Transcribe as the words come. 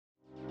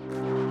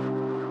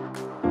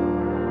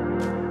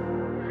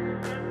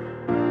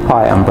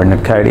Hi, I'm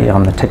Brendan Coady.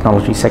 I'm the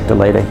Technology Sector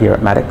Leader here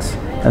at Maddocks,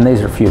 and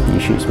these are a few of the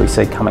issues we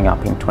see coming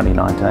up in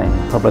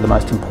 2019. Probably the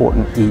most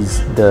important is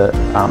the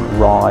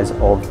rise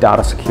of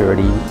data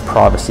security,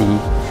 privacy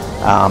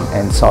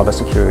and cyber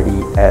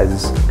security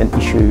as an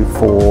issue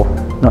for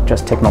not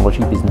just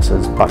technology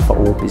businesses but for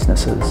all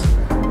businesses.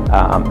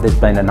 There's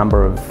been a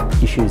number of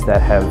issues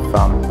that have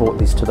brought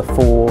this to the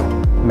fore: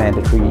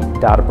 mandatory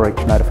data breach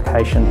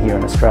notification here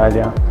in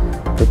Australia,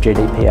 the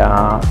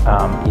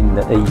GDPR in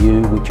the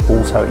EU, which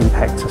also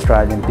impacts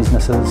Australian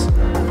businesses,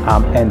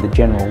 and the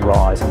general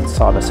rise in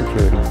cyber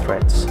security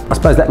threats. I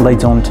suppose that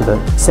leads on to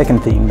the second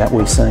thing that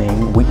we're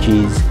seeing, which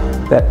is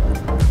that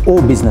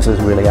all businesses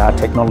really are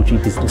technology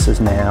businesses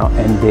now,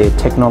 and their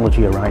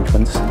technology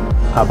arrangements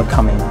are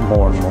becoming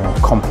more and more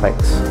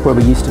complex. Where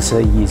we used to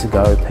see years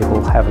ago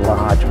people have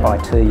large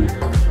IT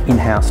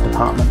in-house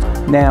departments,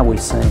 now we're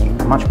seeing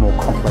much more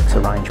complex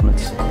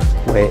arrangements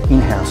where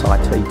in-house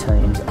IT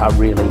teams are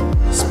really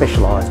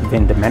specialised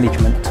vendor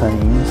management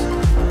teams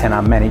and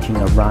are managing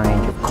a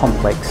range of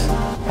complex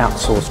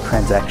outsourced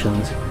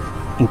transactions,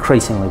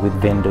 increasingly with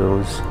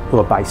vendors who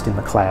are based in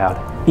the cloud.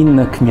 In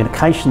the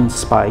communications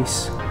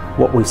space,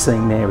 what we're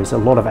seeing there is a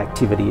lot of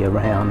activity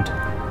around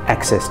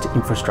access to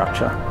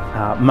infrastructure.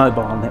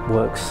 Mobile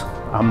networks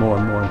are more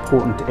and more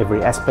important to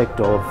every aspect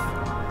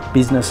of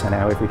business and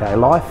our everyday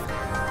life,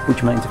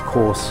 which means, of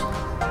course,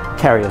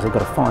 carriers have got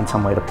to find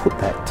somewhere to put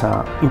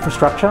that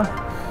infrastructure.